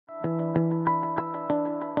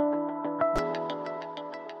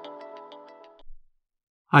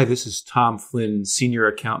Hi, this is Tom Flynn, Senior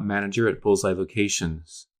Account Manager at Bullseye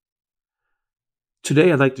Locations. Today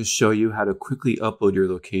I'd like to show you how to quickly upload your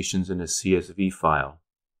locations in a CSV file.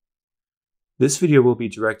 This video will be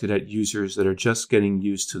directed at users that are just getting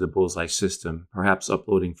used to the Bullseye system, perhaps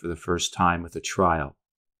uploading for the first time with a trial.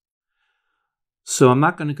 So I'm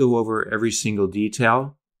not going to go over every single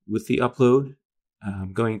detail with the upload.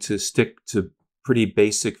 I'm going to stick to pretty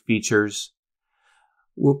basic features.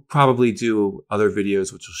 We'll probably do other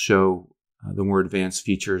videos which will show the more advanced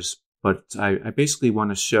features, but I basically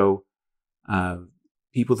want to show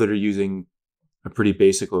people that are using a pretty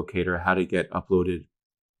basic locator how to get uploaded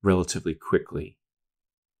relatively quickly.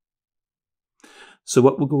 So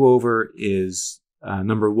what we'll go over is,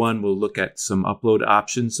 number one, we'll look at some upload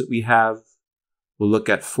options that we have. We'll look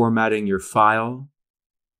at formatting your file,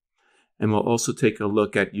 and we'll also take a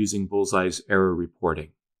look at using Bullseye's error reporting.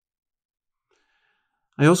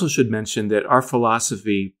 I also should mention that our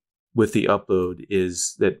philosophy with the upload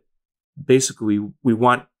is that basically we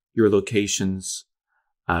want your locations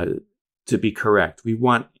to be correct. We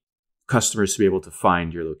want customers to be able to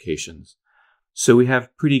find your locations. So we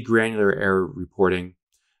have pretty granular error reporting,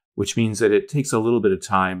 which means that it takes a little bit of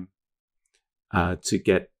time to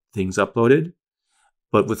get things uploaded.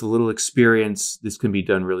 But with a little experience, this can be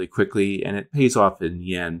done really quickly, and it pays off in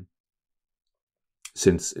the end,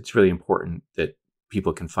 since it's really important that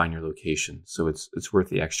people can find your location. So it's worth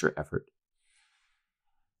the extra effort.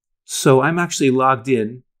 So I'm actually logged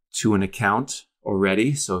in to an account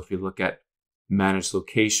already. So if you look at Manage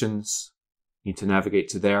Locations, you need to navigate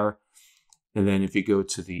to there. And then if you go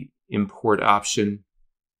to the Import option,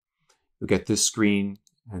 you'll get this screen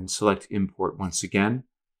and select Import once again.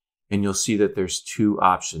 And you'll see that there's two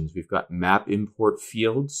options. We've got Map Import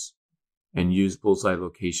Fields and Use Bullseye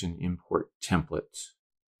Location Import Template.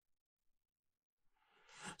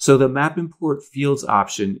 So the Map Import Fields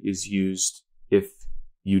option is used if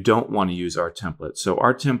you don't want to use our template. So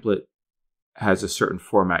our template has a certain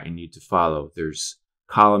format you need to follow. There's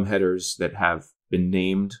column headers that have been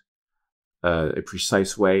named a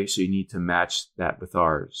precise way, so you need to match that with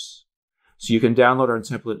ours. So you can download our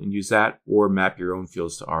template and use that, or map your own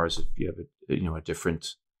fields to ours if you have a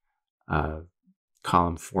different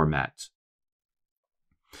column format.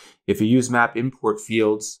 If you use Map Import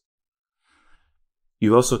Fields,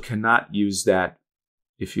 you also cannot use that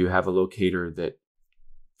if you have a locator that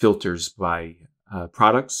filters by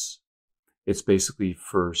products. It's basically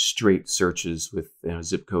for straight searches with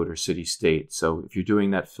zip code or city state. So if you're doing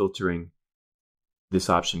that filtering, this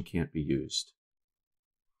option can't be used.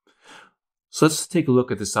 So let's take a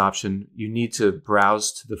look at this option. You need to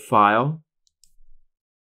browse to the file.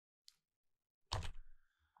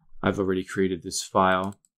 I've already created this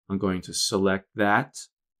file. I'm going to select that.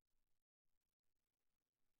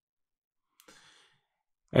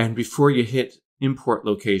 And before you hit import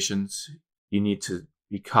locations, you need to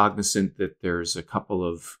be cognizant that there's a couple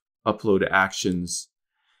of upload actions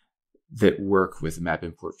that work with Map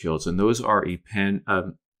Import Fields. And those are append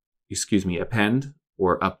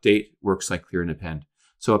or update, works like clear and append.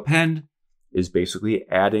 So append is basically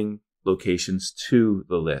adding locations to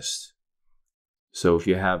the list. So if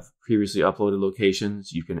you have previously uploaded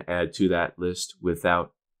locations, you can add to that list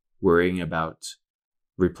without worrying about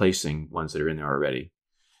replacing ones that are in there already.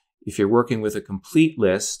 If you're working with a complete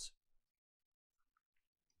list,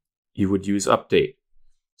 you would use update.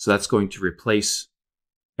 So that's going to replace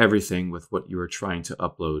everything with what you are trying to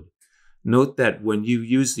upload. Note that when you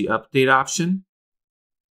use the update option,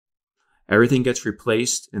 everything gets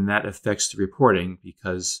replaced, and that affects the reporting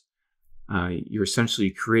because you're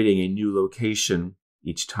essentially creating a new location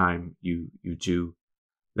each time you do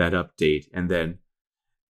that update. And then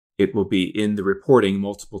it will be in the reporting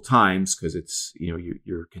multiple times because it's,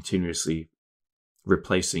 you're continuously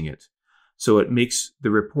replacing it. So it makes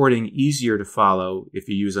the reporting easier to follow if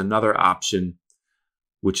you use another option,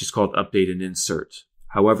 which is called Update and Insert.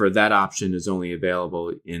 However, that option is only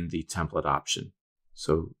available in the template option.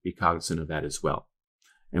 So be cognizant of that as well.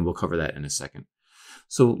 And we'll cover that in a second.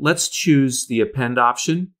 So let's choose the append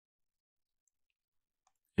option.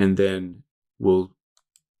 And then we'll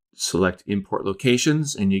select Import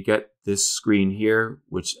Locations, and you get this screen here,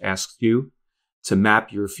 which asks you to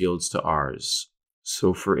map your fields to ours.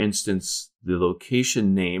 So for instance, the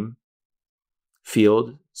location name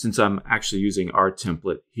field, since I'm actually using our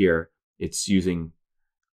template here, it's using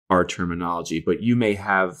our terminology, but you may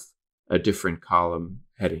have a different column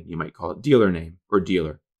heading. You might call it dealer name or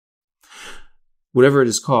dealer. Whatever it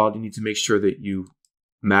is called, you need to make sure that you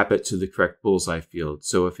map it to the correct Bullseye field.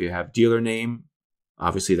 So if you have dealer name,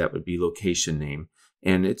 obviously that would be location name.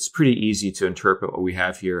 And it's pretty easy to interpret what we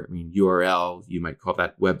have here. I mean, URL, you might call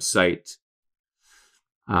that website.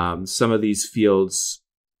 Some of these fields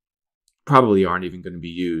probably aren't even going to be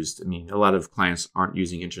used. I mean, a lot of clients aren't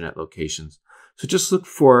using internet locations. So just look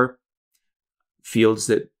for fields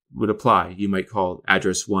that would apply. You might call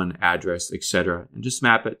address 1, address, etc., and just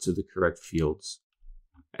map it to the correct fields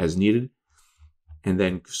as needed. And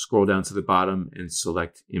then scroll down to the bottom and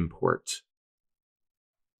select import.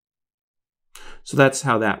 So that's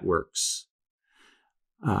how that works.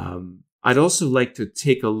 I'd also like to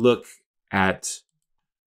take a look at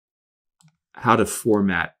how to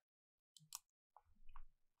format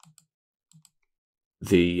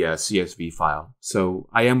the CSV file. So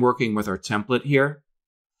I am working with our template here.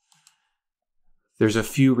 There's a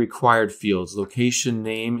few required fields. Location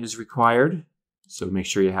name is required, so make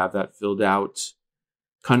sure you have that filled out.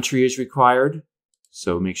 Country is required,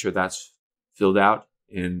 so make sure that's filled out.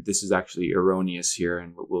 And this is actually erroneous here,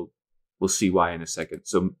 and we'll see why in a second.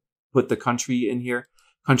 So put the country in here.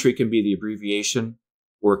 Country can be the abbreviation,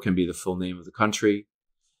 or it can be the full name of the country.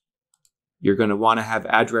 You're going to want to have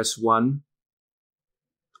address 1,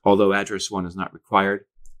 although address 1 is not required.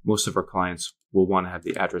 Most of our clients will want to have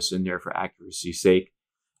the address in there for accuracy's sake.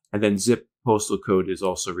 And then zip postal code is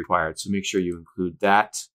also required, so make sure you include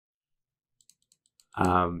that.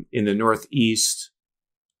 In the Northeast,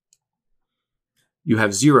 you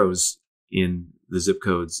have zeros in the zip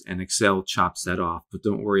codes, and Excel chops that off, but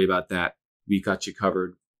don't worry about that. We got you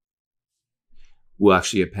covered. We'll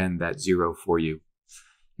actually append that 0 for you.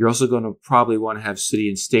 You're also going to probably want to have city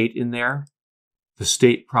and state in there. The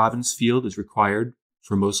state province field is required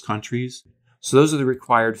for most countries. So those are the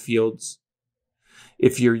required fields.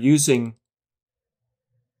 If you're using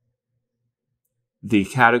the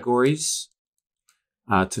categories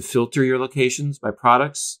to filter your locations by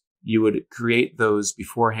products, you would create those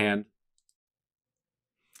beforehand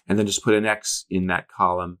and then just put an X in that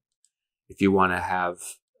column if you want to have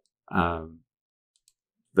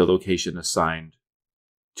the location assigned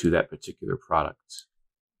to that particular product.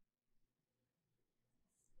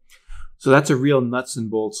 So that's a real nuts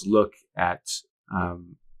and bolts look at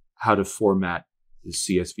how to format the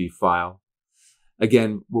CSV file.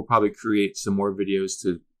 Again, we'll probably create some more videos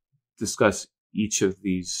to discuss each of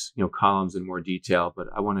these columns in more detail, but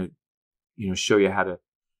I want to show you how to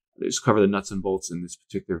just cover the nuts and bolts in this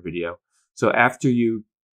particular video. So after you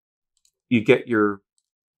get your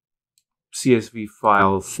CSV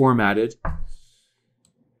file formatted,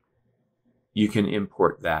 you can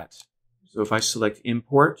import that. So if I select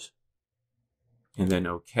import and then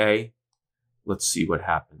OK, let's see what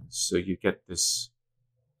happens. So you get this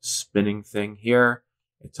spinning thing here.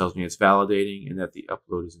 It tells me it's validating and that the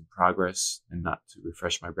upload is in progress, and not to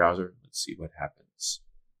refresh my browser. Let's see what happens.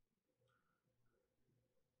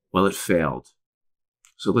 Well, it failed.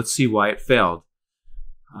 So let's see why it failed.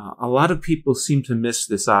 A lot of people seem to miss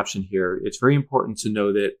this option here. It's very important to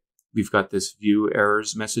know that we've got this view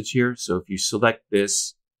errors message here. So if you select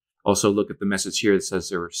this, also look at the message here that says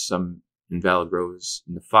there were some invalid rows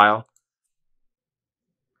in the file.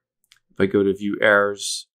 If I go to view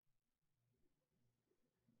errors,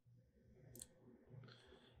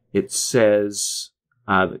 it says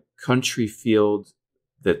the country field,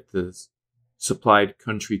 that the supplied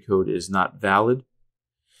country code is not valid.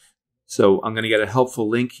 So I'm going to get a helpful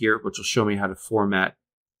link here, which will show me how to format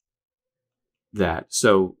that.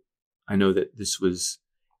 So I know that this was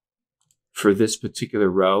for this particular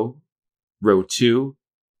row, row 2,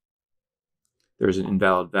 there's an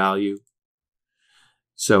invalid value.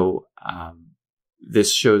 So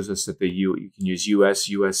this shows us that you can use US,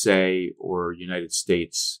 USA, or United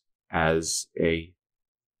States as the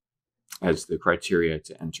criteria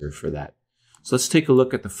to enter for that. So let's take a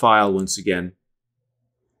look at the file once again.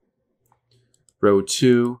 Row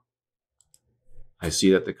 2, I see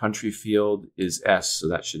that the country field is S, so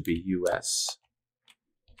that should be US.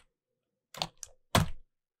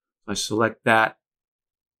 I select that.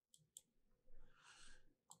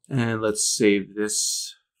 And let's save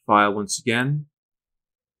this file once again.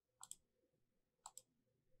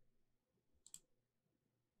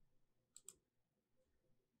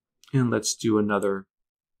 And let's do another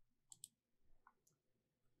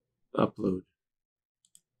upload.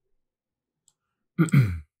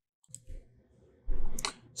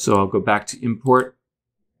 So I'll go back to import,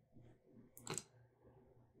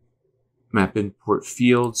 map import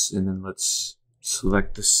fields, and then let's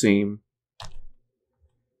select the same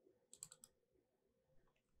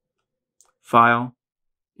file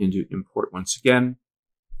and do import once again.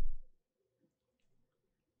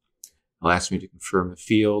 It'll ask me to confirm the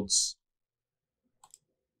fields.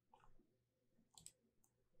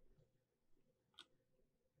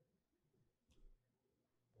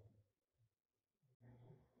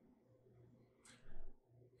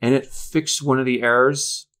 and it fixed one of the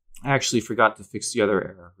errors. I actually forgot to fix the other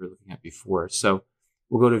error we were looking at before. So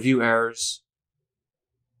we'll go to View Errors,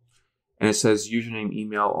 and it says username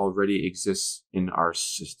email already exists in our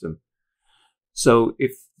system. So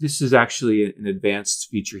if this is actually an advanced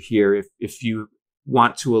feature here, if you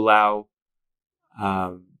want to allow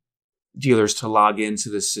dealers to log into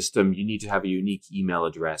the system, you need to have a unique email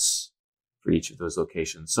address for each of those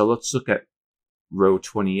locations. So let's look at row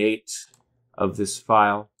 28 of this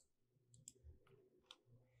file.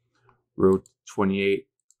 Row 28.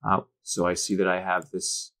 So I see that I have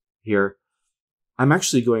this here. I'm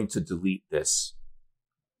actually going to delete this.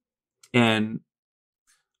 And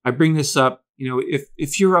I bring this up,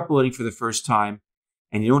 if you're uploading for the first time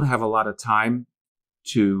and you don't have a lot of time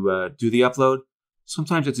to do the upload,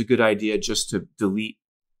 sometimes it's a good idea just to delete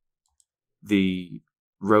the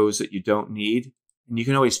rows that you don't need, and you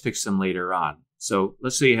can always fix them later on. So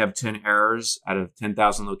let's say you have 10 errors out of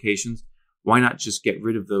 10,000 locations. Why not just get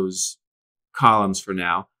rid of those columns for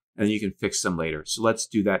now, and then you can fix them later. So let's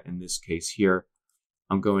do that in this case here.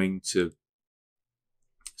 I'm going to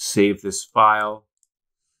save this file,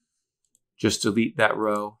 just delete that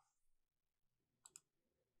row,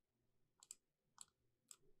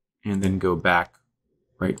 and then go back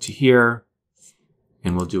right to here,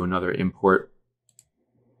 and we'll do another import.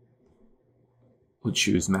 We'll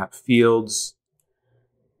choose Map Fields,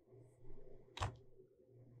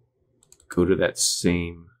 go to that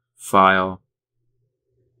same file.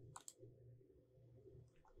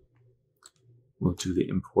 We'll do the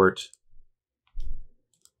import,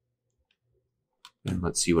 and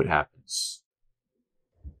let's see what happens.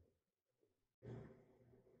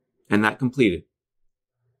 And that completed.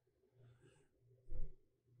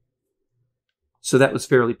 So that was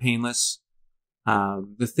fairly painless.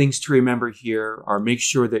 The things to remember here are make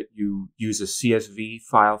sure that you use a CSV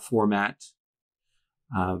file format.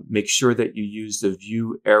 Make sure that you use the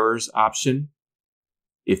View Errors option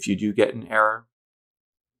if you do get an error.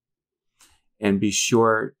 And be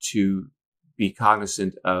sure to be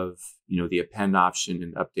cognizant of, the append option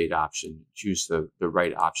and update option. Choose the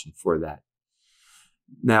right option for that.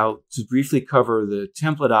 Now, to briefly cover the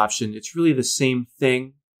template option, it's really the same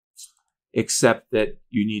thing, except that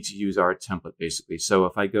you need to use our template basically. So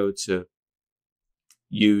if I go to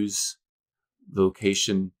use the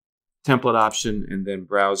location template option and then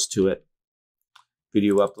browse to it,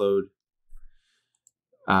 video upload,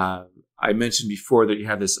 I mentioned before that you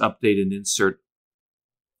have this update and insert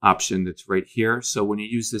option that's right here. So when you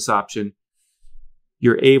use this option,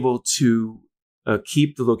 you're able to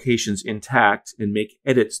keep the locations intact and make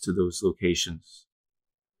edits to those locations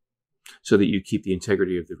so that you keep the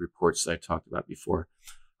integrity of the reports that I talked about before.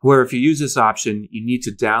 However, if you use this option, you need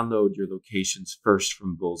to download your locations first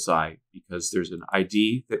from Bullseye because there's an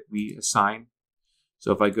ID that we assign.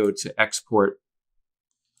 So if I go to export,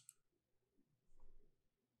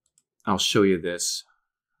 I'll show you this.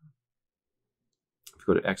 If I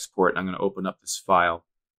go to export, I'm going to open up this file.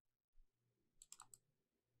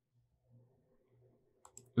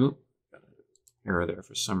 Oop, got an error there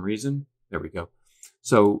for some reason. There we go.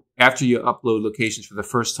 So after you upload locations for the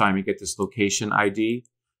first time, you get this location ID.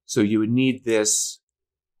 So you would need this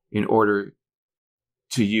in order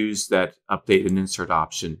to use that update and insert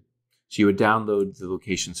option. So you would download the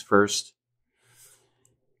locations first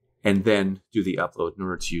and then do the upload in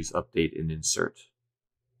order to use update and insert.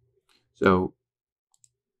 So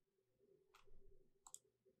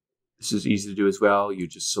this is easy to do as well. You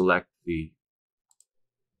just select the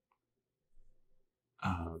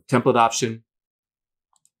template option,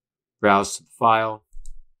 browse to the file,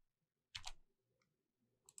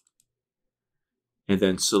 and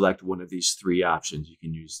then select one of these three options. You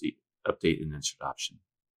can use the update and insert option.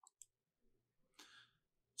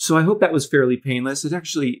 So I hope that was fairly painless. It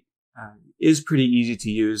actually is pretty easy to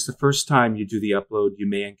use. The first time you do the upload, you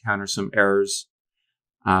may encounter some errors.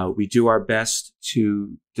 We do our best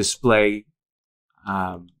to display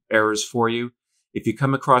errors for you. If you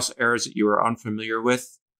come across errors that you are unfamiliar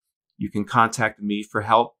with, you can contact me for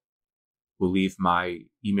help. We'll leave my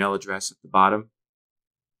email address at the bottom.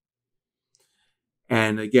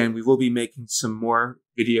 And again, we will be making some more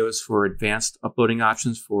videos for advanced uploading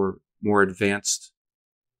options for more advanced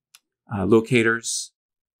locators,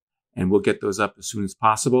 and we'll get those up as soon as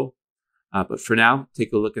possible. But for now,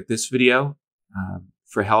 take a look at this video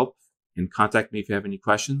for help and contact me if you have any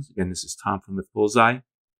questions. Again, this is Tom Flynn with Bullseye.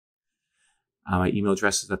 My email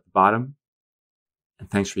address is at the bottom. And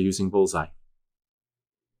thanks for using Bullseye.